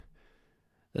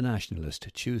The Nationalist,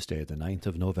 Tuesday the 9th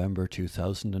of November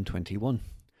 2021.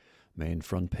 Main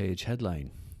front page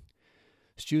headline.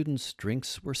 Students'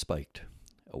 drinks were spiked.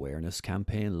 Awareness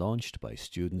campaign launched by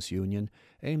Students' Union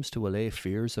aims to allay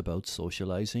fears about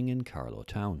socialising in Carlow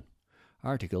Town.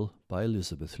 Article by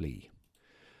Elizabeth Lee.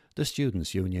 The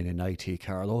Students' Union in IT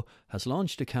Carlow has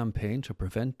launched a campaign to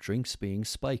prevent drinks being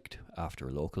spiked after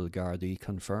local Gardaí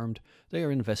confirmed they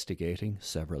are investigating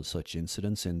several such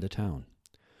incidents in the town.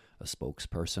 A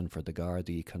spokesperson for the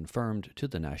Gardaí confirmed to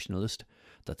the Nationalist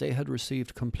that they had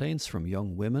received complaints from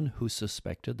young women who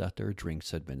suspected that their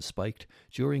drinks had been spiked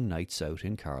during nights out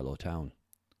in Carlow Town.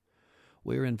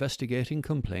 "We're investigating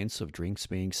complaints of drinks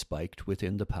being spiked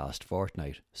within the past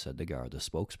fortnight," said the Garda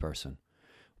spokesperson.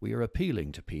 "We are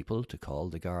appealing to people to call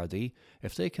the Gardaí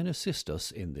if they can assist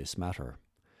us in this matter.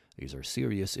 These are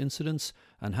serious incidents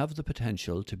and have the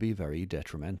potential to be very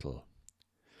detrimental."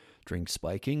 Drink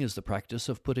spiking is the practice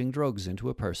of putting drugs into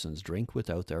a person's drink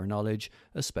without their knowledge,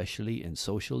 especially in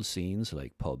social scenes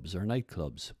like pubs or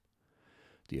nightclubs.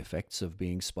 The effects of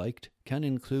being spiked can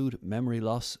include memory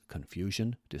loss,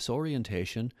 confusion,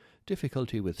 disorientation,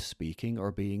 difficulty with speaking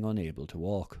or being unable to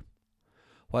walk.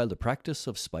 While the practice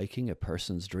of spiking a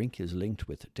person's drink is linked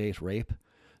with date rape,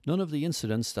 none of the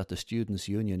incidents that the Students'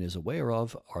 Union is aware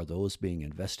of, or those being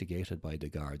investigated by the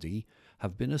Gardaí,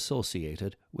 have been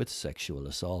associated with sexual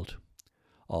assault.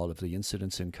 All of the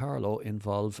incidents in Carlow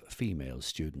involve female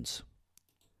students.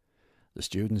 The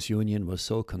Students' Union was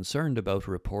so concerned about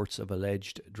reports of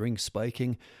alleged drink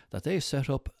spiking that they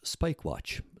set up Spike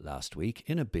Watch last week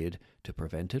in a bid to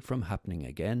prevent it from happening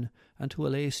again and to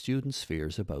allay students'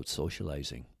 fears about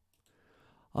socialising.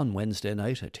 On Wednesday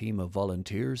night, a team of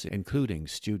volunteers, including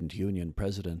Student Union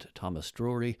President Thomas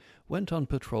Drury, went on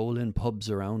patrol in pubs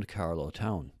around Carlow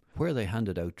Town, where they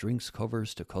handed out drinks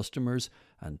covers to customers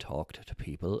and talked to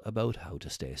people about how to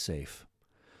stay safe.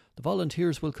 The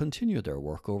volunteers will continue their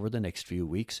work over the next few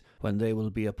weeks, when they will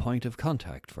be a point of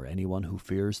contact for anyone who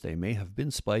fears they may have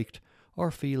been spiked or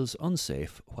feels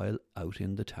unsafe while out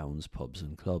in the town's pubs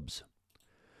and clubs.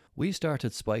 "We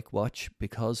started Spike Watch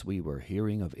because we were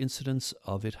hearing of incidents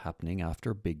of it happening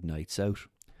after big nights out.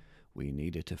 We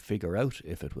needed to figure out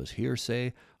if it was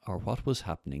hearsay or what was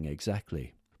happening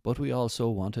exactly, but we also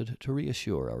wanted to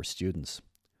reassure our students.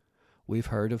 We've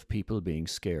heard of people being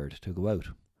scared to go out.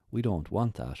 We don't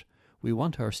want that. We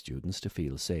want our students to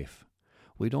feel safe.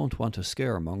 We don't want a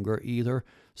scaremonger either,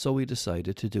 so we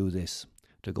decided to do this,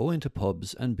 to go into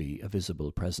pubs and be a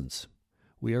visible presence.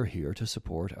 We are here to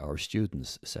support our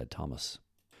students," said Thomas.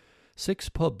 6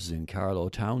 pubs in Carlow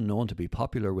Town known to be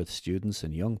popular with students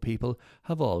and young people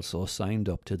have also signed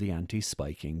up to the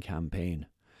anti-spiking campaign.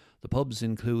 The pubs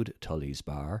include Tully's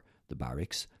Bar, the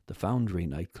Barracks, the Foundry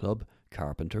Nightclub,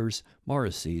 Carpenter's,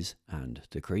 Morrissey's and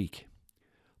the Creek.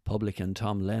 Publican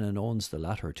Tom Lennon owns the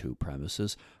latter 2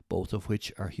 premises, both of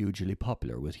which are hugely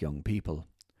popular with young people.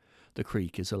 The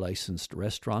Creek is a licensed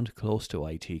restaurant close to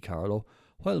IT Carlow,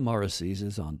 while Morrissey's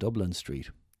is on Dublin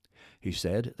Street. He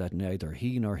said that neither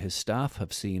he nor his staff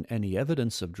have seen any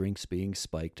evidence of drinks being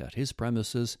spiked at his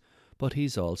premises, but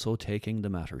he's also taking the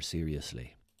matter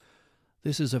seriously.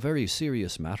 "This is a very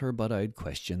serious matter, but I'd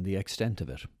question the extent of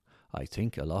it. I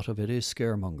think a lot of it is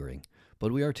scaremongering,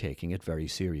 but we are taking it very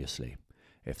seriously.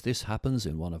 If this happens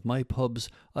in one of my pubs,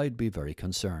 I'd be very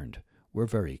concerned. We're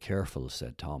very careful,"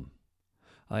 said Tom.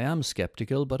 "I am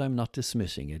sceptical, but I'm not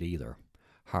dismissing it either.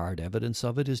 Hard evidence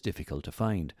of it is difficult to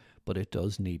find, but it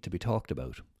does need to be talked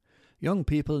about. Young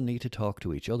people need to talk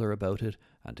to each other about it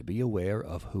and to be aware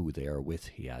of who they are with,"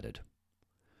 he added.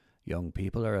 Young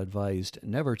people are advised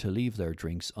never to leave their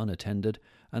drinks unattended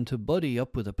and to buddy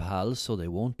up with a pal so they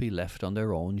won't be left on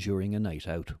their own during a night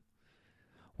out.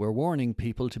 "We're warning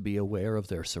people to be aware of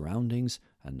their surroundings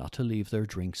and not to leave their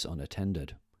drinks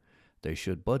unattended. They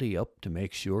should buddy up to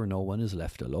make sure no one is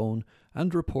left alone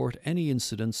and report any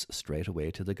incidents straight away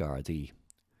to the Gardaí.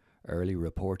 Early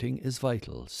reporting is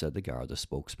vital," said the Garda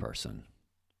spokesperson.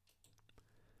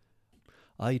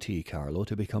 IT Carlow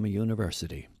to become a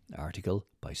university. Article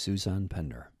by Suzanne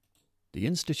Pender. The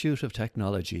Institute of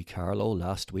Technology Carlow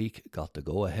last week got the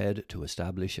go-ahead to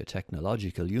establish a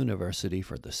technological university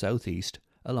for the South East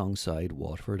alongside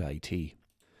Waterford IT.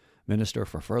 Minister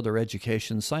for Further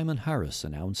Education Simon Harris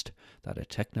announced that a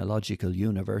technological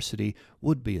university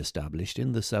would be established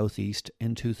in the South East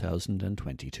in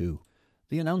 2022.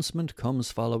 The announcement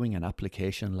comes following an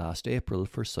application last April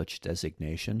for such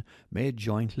designation made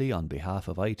jointly on behalf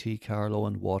of IT Carlow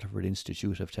and Waterford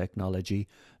Institute of Technology,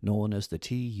 known as the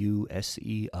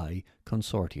TUSEI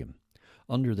Consortium,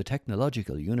 under the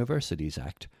Technological Universities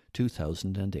Act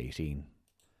 2018.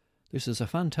 This is a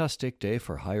fantastic day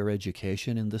for higher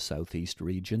education in the southeast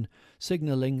region,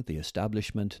 signalling the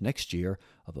establishment next year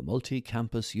of a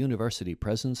multi-campus university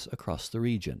presence across the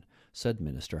region, said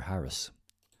Minister Harris.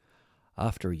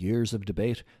 After years of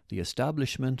debate, the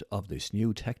establishment of this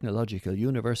new technological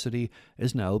university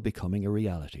is now becoming a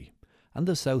reality, and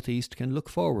the southeast can look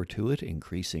forward to it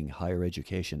increasing higher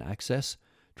education access,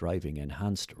 driving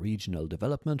enhanced regional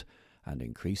development, and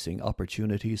increasing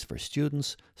opportunities for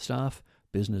students, staff,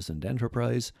 business and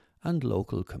enterprise, and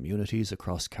local communities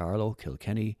across Carlow,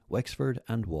 Kilkenny, Wexford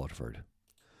and Waterford.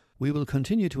 We will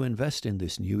continue to invest in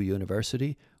this new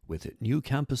university with new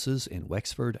campuses in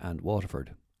Wexford and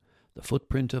Waterford. The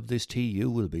footprint of this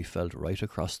TU will be felt right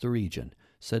across the region,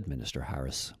 said Minister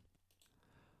Harris.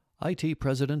 IT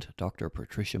President Dr.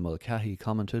 Patricia Mulcahy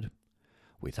commented,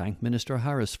 "We thank Minister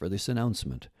Harris for this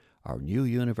announcement. Our new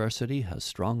university has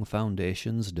strong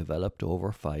foundations developed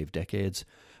over 5 decades,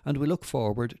 and we look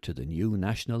forward to the new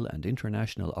national and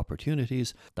international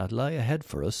opportunities that lie ahead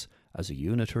for us as a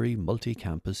unitary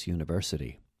multi-campus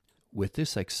university. With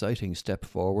this exciting step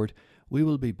forward, we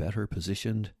will be better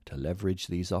positioned to leverage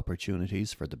these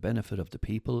opportunities for the benefit of the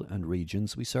people and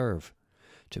regions we serve,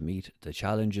 to meet the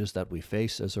challenges that we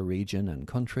face as a region and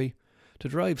country, to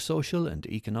drive social and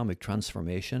economic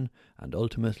transformation, and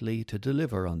ultimately to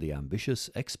deliver on the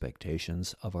ambitious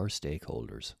expectations of our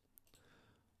stakeholders.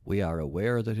 We are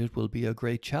aware that it will be a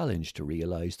great challenge to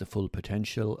realise the full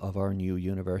potential of our new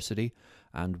university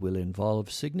and will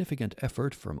involve significant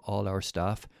effort from all our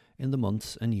staff in the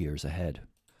months and years ahead.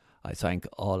 I thank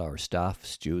all our staff,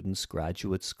 students,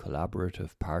 graduates,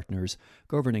 collaborative partners,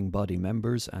 governing body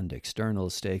members and external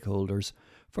stakeholders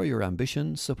for your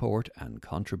ambition, support and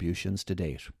contributions to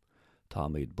date.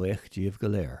 Táimid Buich Díobh go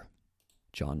léir."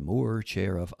 John Moore,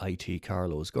 chair of IT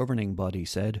Carlow's governing body,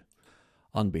 said,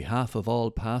 "On behalf of all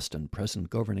past and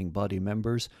present governing body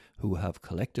members who have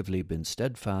collectively been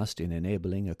steadfast in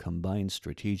enabling a combined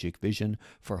strategic vision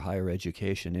for higher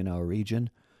education in our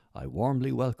region, I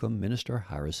warmly welcome Minister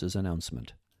Harris's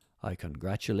announcement. I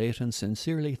congratulate and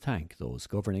sincerely thank those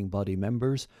governing body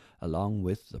members, along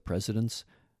with the presidents,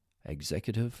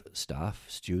 executive, staff,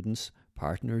 students,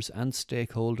 partners and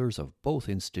stakeholders of both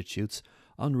institutes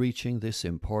on reaching this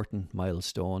important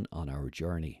milestone on our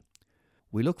journey.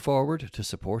 We look forward to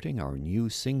supporting our new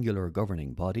singular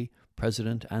governing body,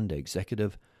 president and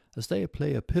executive, as they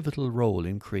play a pivotal role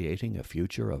in creating a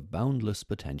future of boundless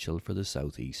potential for the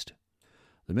South East."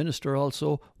 The Minister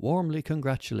also warmly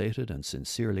congratulated and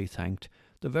sincerely thanked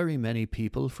the very many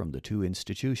people from the two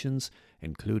institutions,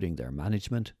 including their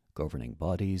management, governing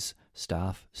bodies,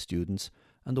 staff, students,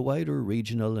 and the wider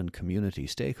regional and community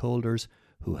stakeholders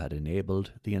who had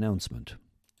enabled the announcement.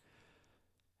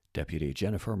 Deputy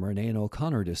Jennifer Murnane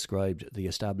O'Connor described the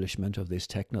establishment of this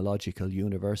technological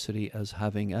university as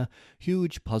having a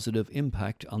huge positive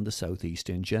impact on the South East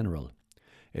in general.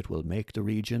 It will make the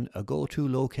region a go-to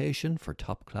location for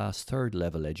top-class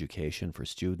third-level education for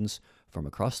students from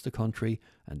across the country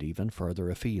and even further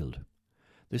afield.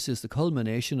 This is the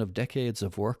culmination of decades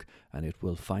of work, and it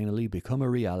will finally become a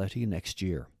reality next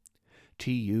year.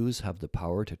 TUs have the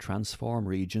power to transform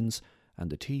regions, and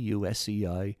the TU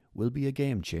SEI will be a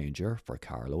game-changer for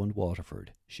Carlow and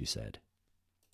Waterford, she said.